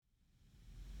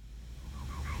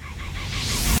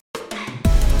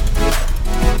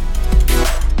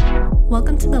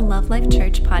Welcome to the Love Life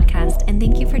Church podcast, and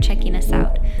thank you for checking us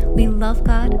out. We love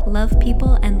God, love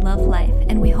people, and love life,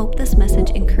 and we hope this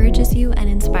message encourages you and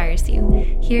inspires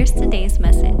you. Here's today's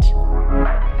message.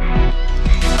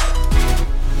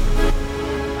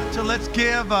 So let's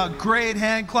give a great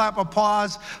hand clap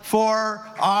applause for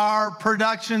our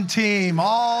production team,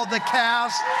 all the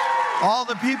cast, all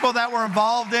the people that were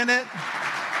involved in it.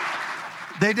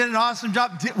 They did an awesome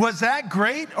job. Was that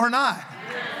great or not?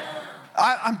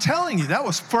 I'm telling you, that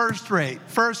was first rate,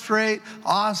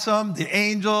 awesome. The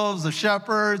angels, the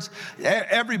shepherds,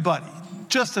 everybody.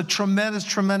 Just a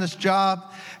tremendous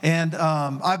job. And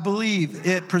I believe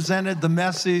it presented the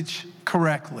message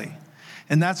correctly.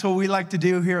 And that's what we like to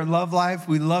do here at Love Life.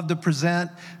 We love to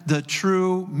present the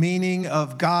true meaning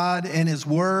of God and His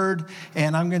Word.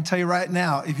 And I'm going to tell you right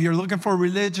now, if you're looking for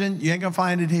religion, you ain't going to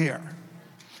find it here.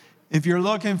 If you're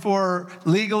looking for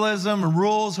legalism and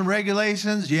rules and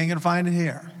regulations, you ain't going to find it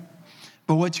here.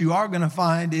 But what you are going to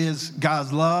find is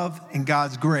God's love and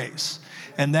God's grace.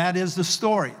 And that is the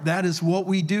story. That is what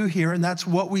we do here, and that's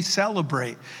what we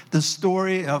celebrate, the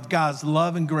story of God's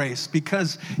love and grace.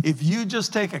 Because if you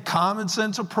just take a common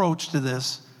sense approach to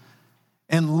this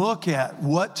and look at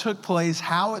what took place,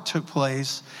 how it took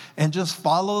place, and just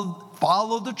follow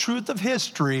the truth of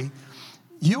history,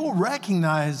 you will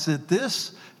recognize that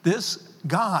this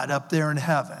God up there in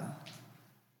heaven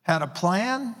had a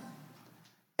plan,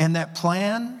 and that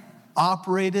plan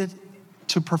operated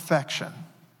to perfection.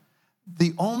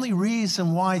 The only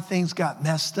reason why things got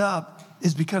messed up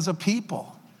is because of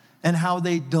people and how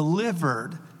they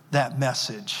delivered that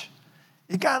message.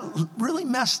 It got really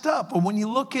messed up. But when you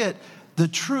look at the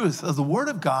truth of the Word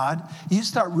of God, you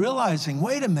start realizing,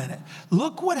 wait a minute,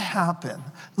 look what happened.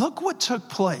 Look what took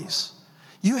place.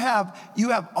 You have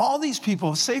all these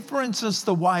people, say for instance,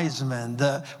 the wise men,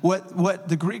 what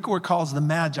the Greek word calls the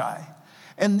magi.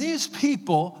 And these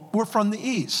people were from the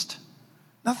east.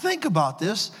 Now think about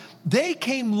this. They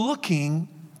came looking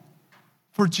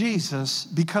for Jesus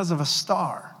because of a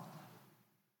star.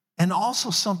 And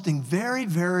also something very,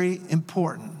 very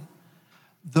important.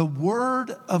 The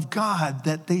Word of God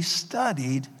that they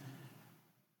studied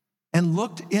and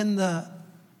looked in the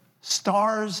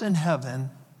stars in heaven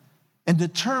and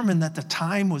determined that the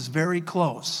time was very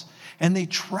close. And they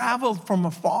traveled from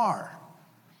afar.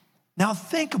 Now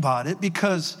think about it,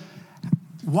 because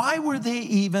why were they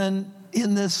even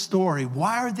in this story?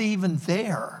 Why are they even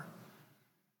there?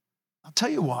 I'll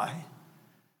tell you why.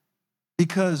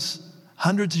 Because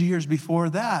hundreds of years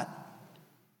before that,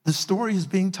 the story is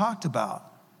being talked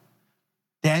about.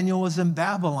 Daniel was in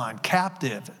Babylon,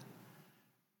 captive,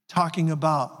 talking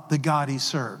about the God he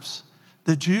serves.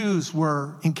 The Jews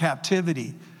were in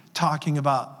captivity, talking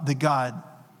about the God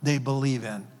they believe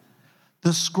in.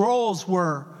 The scrolls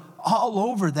were all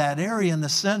over that area in the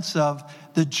sense of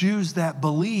the Jews that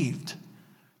believed,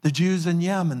 the Jews in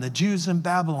Yemen, the Jews in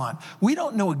Babylon. We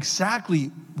don't know exactly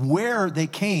where they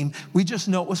came. We just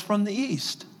know it was from the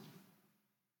east.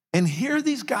 And here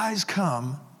these guys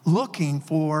come looking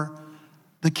for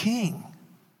the king.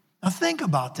 Now think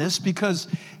about this, because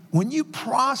when you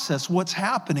process what's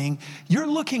happening, you're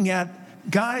looking at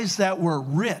guys that were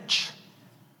rich.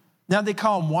 Now they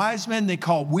call them wise men. They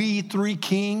call we three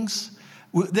kings.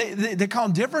 They call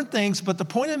them different things, but the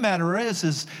point of the matter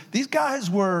is these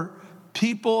guys were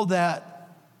people that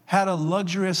had a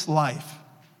luxurious life.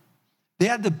 They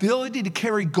had the ability to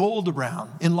carry gold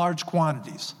around in large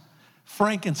quantities,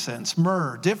 frankincense,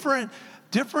 myrrh, different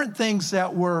things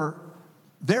that were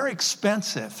very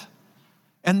expensive.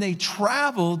 And they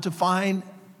traveled to find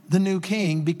the new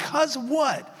king because of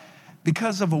what?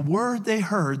 Because of a word they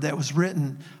heard that was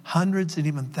written hundreds and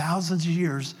even thousands of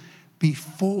years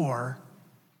before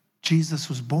Jesus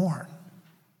was born.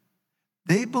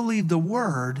 They believed the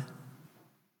word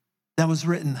that was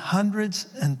written hundreds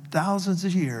and thousands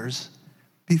of years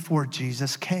before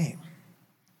Jesus came.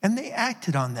 And they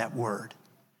acted on that word.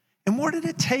 And where did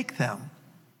it take them?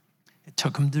 It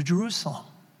took them to Jerusalem.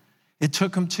 It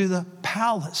took them to the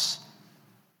palace.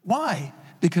 Why?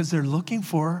 Because they're looking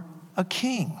for a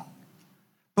king.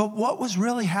 But what was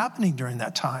really happening during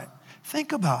that time?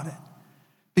 Think about it.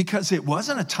 Because it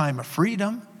wasn't a time of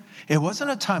freedom. It wasn't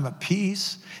a time of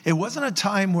peace. It wasn't a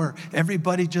time where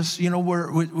everybody just,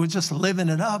 we're just living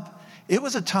it up. It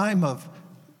was a time of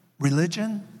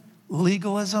religion,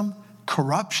 legalism,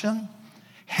 corruption,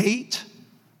 hate,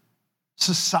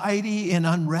 society in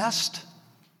unrest.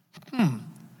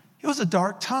 It was a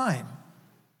dark time.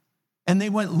 And they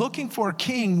went looking for a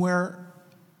king where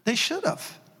they should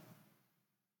have,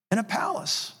 in a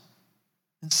palace,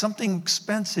 in something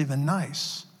expensive and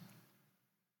nice.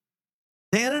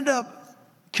 They ended up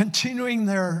continuing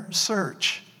their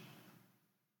search,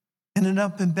 ended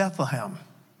up in Bethlehem.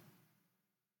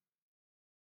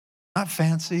 Not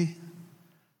fancy,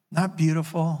 not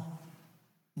beautiful,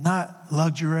 not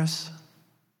luxurious,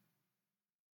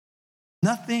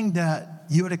 nothing that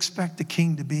you would expect a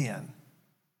king to be in.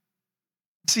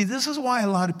 See, this is why a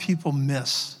lot of people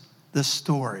miss this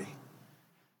story,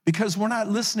 because we're not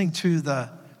listening to the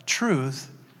truth,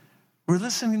 we're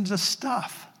listening to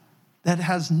stuff that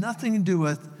has nothing to do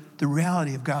with the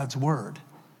reality of God's word.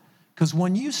 Because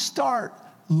when you start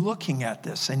looking at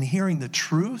this and hearing the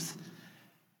truth,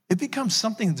 it becomes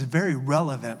something that's very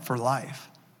relevant for life.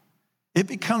 It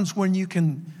becomes when you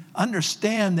can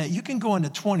understand that you can go into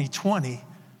 2020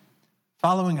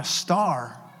 following a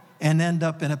star and end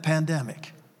up in a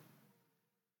pandemic.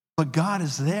 But God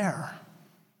is there,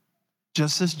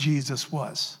 just as Jesus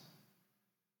was.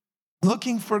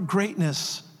 Looking for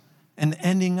greatness and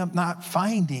ending up not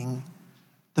finding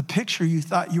the picture you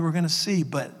thought you were going to see,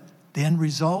 but the end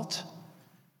result,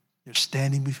 you're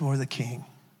standing before the King.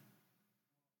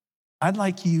 I'd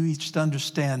like you each to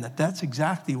understand that that's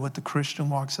exactly what the Christian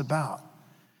walk's about.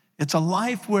 It's a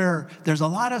life where there's a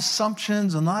lot of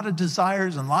assumptions, a lot of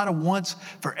desires, and a lot of wants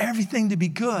for everything to be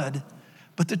good.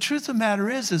 But the truth of the matter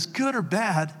is good or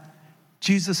bad,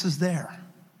 Jesus is there.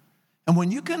 And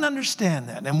when you can understand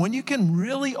that, and when you can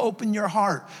really open your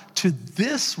heart to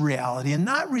this reality, and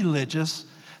not religious,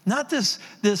 not this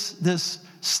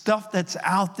stuff that's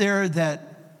out there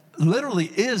that literally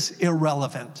is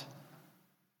irrelevant,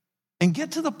 and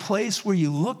get to the place where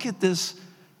you look at this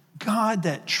God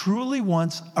that truly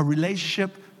wants a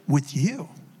relationship with you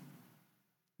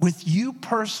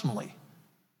personally.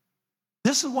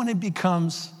 This is when it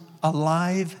becomes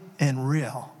alive and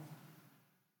real.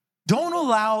 Don't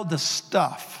allow the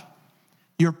stuff,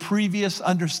 your previous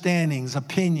understandings,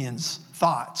 opinions,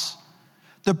 thoughts,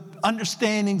 the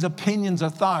understandings, opinions, or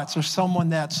thoughts of someone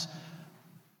that's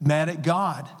mad at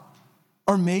God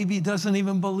or maybe doesn't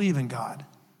even believe in God.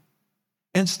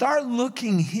 And start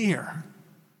looking here.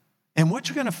 And what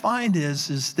you're going to find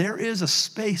is there is a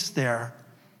space there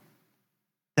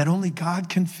that only God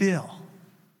can fill.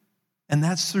 And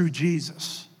that's through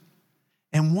Jesus.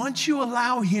 And once you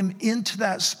allow him into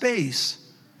that space,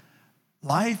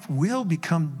 life will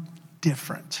become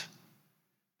different.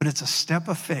 But it's a step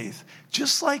of faith.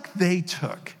 Just like they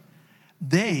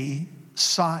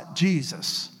sought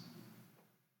Jesus.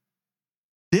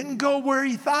 Didn't go where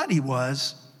he thought he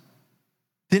was.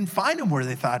 Didn't find him where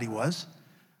they thought he was.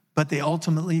 But they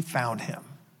ultimately found him.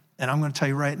 And I'm going to tell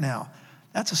you right now,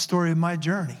 that's a story of my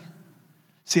journey.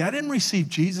 See, I didn't receive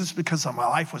Jesus because my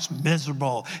life was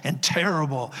miserable and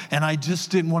terrible and I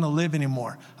just didn't want to live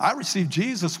anymore. I received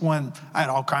Jesus when I had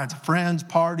all kinds of friends,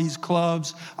 parties,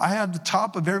 clubs. I had the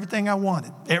top of everything I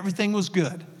wanted. Everything was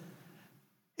good.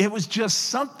 It was just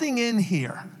something in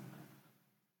here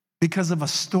because of a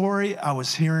story I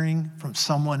was hearing from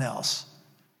someone else.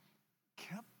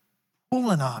 Kept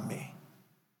pulling on me,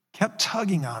 kept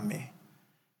tugging on me.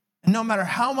 And no matter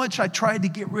how much I tried to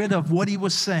get rid of what he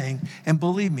was saying, and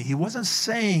believe me, he wasn't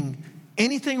saying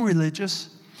anything religious.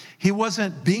 He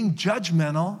wasn't being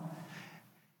judgmental.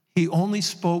 He only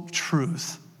spoke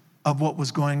truth of what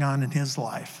was going on in his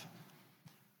life.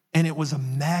 And it was a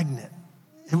magnet.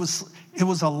 It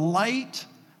was a light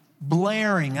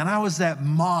blaring, and I was that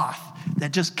moth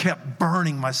that just kept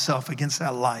burning myself against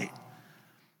that light.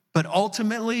 But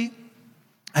ultimately,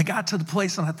 I got to the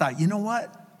place and I thought, you know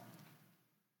what?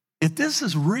 If this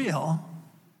is real,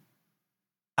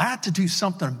 I have to do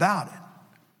something about it.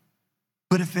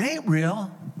 But if it ain't real,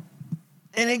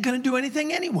 it ain't going to do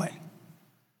anything anyway.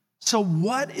 So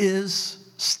what is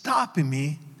stopping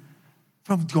me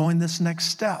from going this next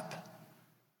step?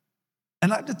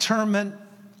 And I determined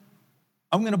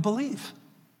I'm going to believe.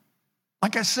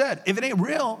 Like I said, if it ain't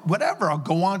real, whatever, I'll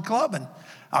go on clubbing.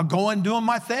 I'll go on doing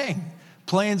my thing,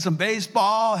 playing some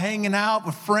baseball, hanging out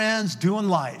with friends, doing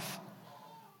life.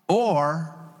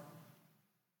 Or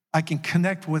I can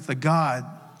connect with a God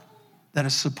that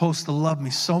is supposed to love me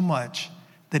so much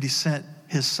that he sent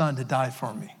his son to die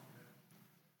for me.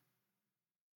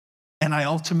 And I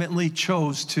ultimately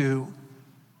chose to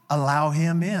allow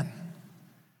him in.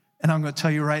 And I'm going to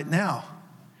tell you right now,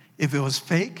 if it was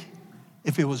fake,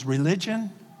 if it was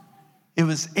religion, if it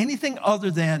was anything other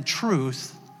than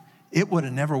truth, it would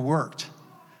have never worked.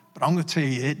 But I'm going to tell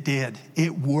you, it did.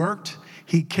 It worked.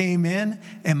 He came in,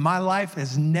 and my life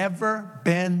has never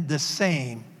been the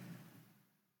same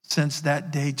since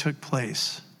that day took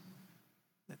place,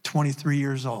 at 23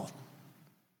 years old.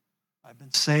 I've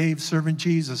been saved, serving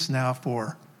Jesus now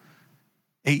for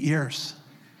 8 years.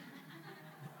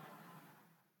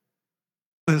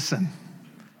 Listen,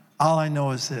 All I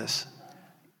know is this: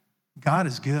 God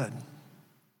is good.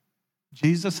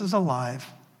 Jesus is alive,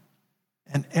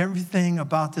 and everything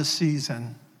about this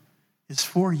season is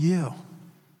for you.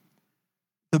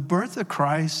 The birth of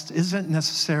Christ isn't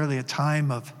necessarily a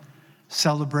time of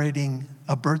celebrating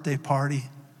a birthday party.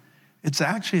 It's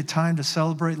actually a time to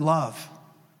celebrate love.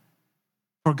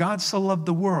 For God so loved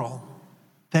the world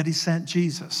that he sent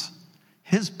Jesus.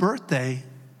 His birthday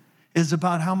is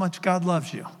about how much God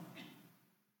loves you.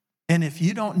 And if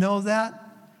you don't know that,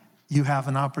 you have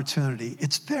an opportunity.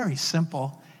 It's very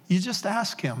simple. You just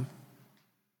ask him,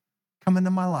 come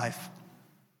into my life.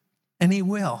 And he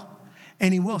will.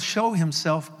 And he will show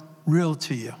himself real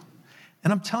to you.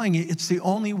 And I'm telling you, it's the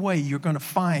only way you're going to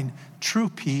find true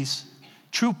peace,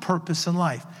 true purpose in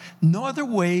life. No other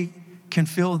way can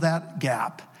fill that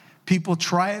gap. People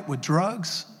try it with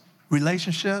drugs,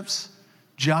 relationships,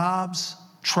 jobs,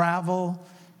 travel,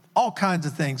 all kinds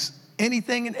of things.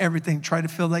 Anything and everything try to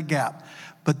fill that gap.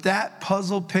 But that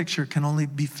puzzle picture can only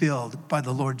be filled by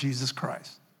the Lord Jesus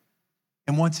Christ.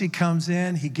 And once he comes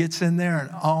in, he gets in there, and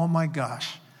oh my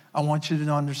gosh, I want you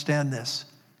to understand this.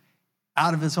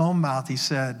 Out of his own mouth, he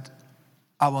said,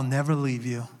 I will never leave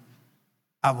you.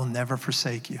 I will never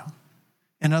forsake you.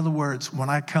 In other words, when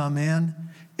I come in,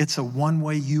 it's a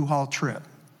one-way U-Haul trip.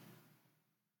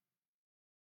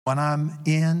 When I'm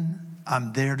in,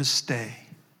 I'm there to stay.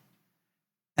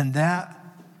 And that,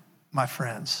 my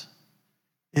friends,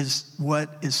 is what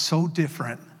is so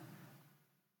different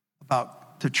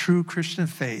about the true Christian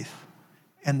faith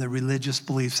and the religious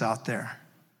beliefs out there.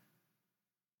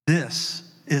 This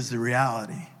is the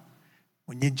reality.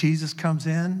 When Jesus comes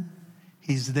in,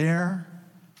 he's there,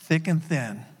 thick and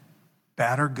thin,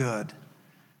 bad or good,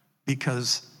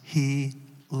 because he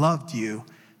loved you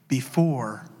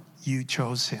before you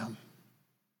chose him.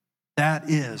 That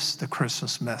is the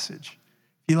Christmas message.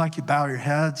 If you'd like to bow your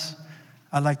heads,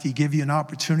 I'd like to give you an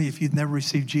opportunity, if you've never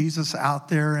received Jesus, out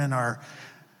there in our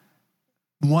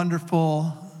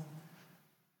wonderful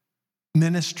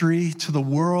ministry to the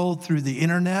world through the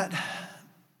internet.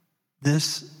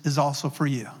 This is also for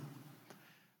you.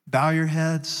 Bow your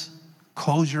heads,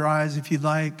 close your eyes if you'd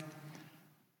like,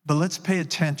 but let's pay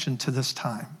attention to this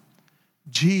time.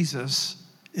 Jesus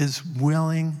is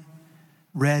willing,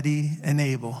 ready, and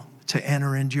able to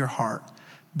enter into your heart,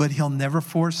 but he'll never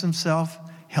force himself.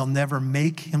 He'll never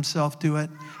make himself do it.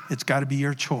 It's got to be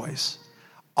your choice.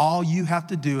 All you have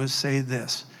to do is say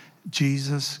this: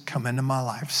 Jesus, come into my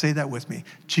life. Say that with me.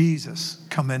 Jesus,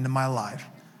 come into my life.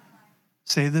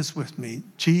 Say this with me.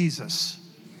 Jesus,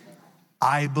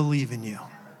 I believe in you.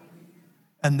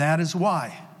 And that is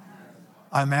why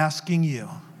I'm asking you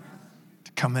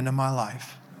to come into my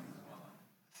life.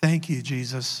 Thank you,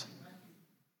 Jesus.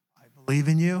 I believe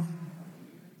in you,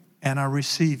 and I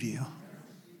receive you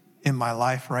in my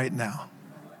life right now.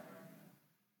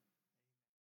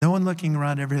 No one looking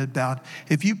around, every head bowed.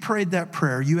 If you prayed that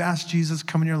prayer, you asked Jesus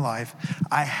come in your life,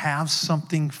 I have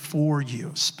something for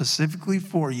you, specifically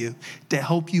for you, to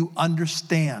help you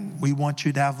understand. We want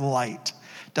you to have light,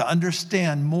 to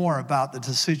understand more about the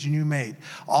decision you made.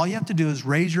 All you have to do is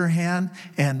raise your hand,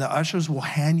 and the ushers will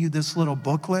hand you this little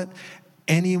booklet.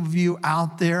 Any of you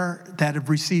out there that have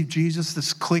received Jesus,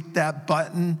 just click that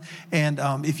button. And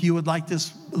if you would like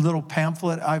this little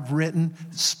pamphlet I've written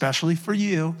especially for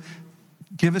you,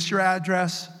 give us your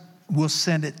address. We'll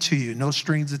send it to you. No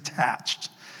strings attached.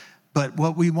 But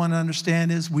what we want to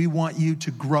understand is we want you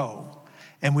to grow.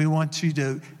 And we want you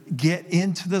to get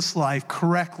into this life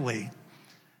correctly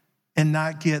and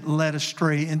not get led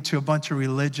astray into a bunch of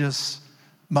religious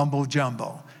mumbo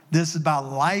jumbo. This is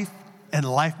about life and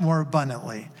life more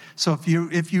abundantly. So if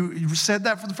you said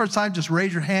that for the first time, just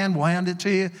raise your hand. We'll hand it to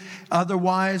you.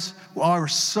 Otherwise, we're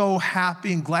so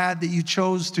happy and glad that you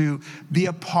chose to be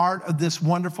a part of this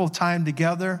wonderful time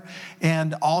together.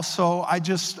 And also, I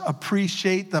just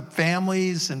appreciate the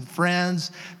families and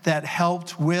friends that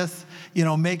helped with,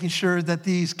 making sure that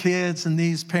these kids and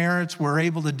these parents were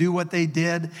able to do what they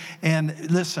did. And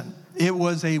listen, it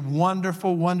was a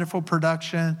wonderful, wonderful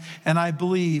production, and I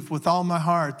believe with all my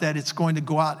heart that it's going to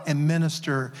go out and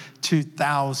minister to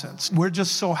thousands. We're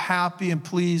just so happy and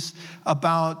pleased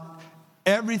about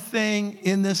everything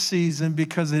in this season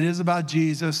because it is about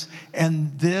Jesus,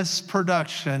 and this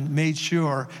production made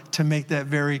sure to make that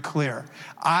very clear.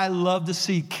 I love to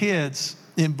see kids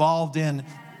involved in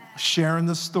sharing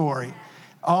the story.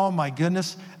 Oh my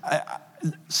goodness.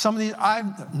 Some of these,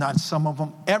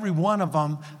 every one of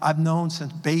them I've known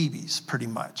since babies, pretty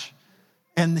much.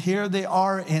 And here they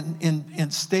are in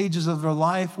stages of their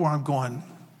life where I'm going,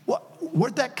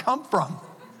 where'd that come from?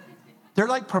 They're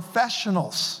like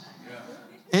professionals.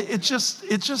 It's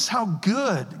just how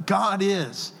good God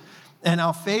is and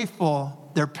how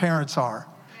faithful their parents are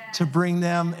to bring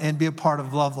them and be a part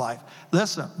of Love Life.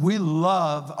 Listen, we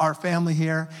love our family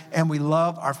here, and we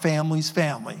love our family's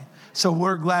family. So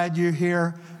we're glad you're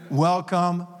here.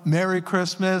 Welcome. Merry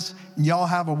Christmas. And y'all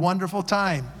have a wonderful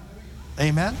time.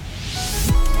 Amen.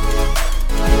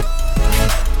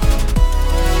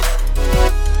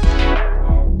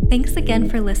 Thanks again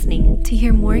for listening. To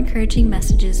hear more encouraging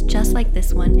messages just like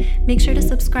this one, make sure to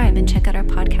subscribe and check out our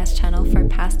podcast channel for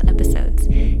past episodes.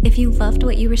 If you loved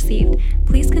what you received,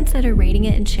 please consider rating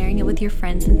it and sharing it with your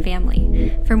friends and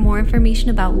family. For more information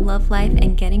about Love Life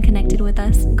and getting connected with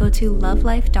us, go to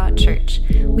lovelife.church.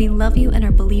 We love you and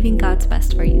are believing God's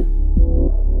best for you.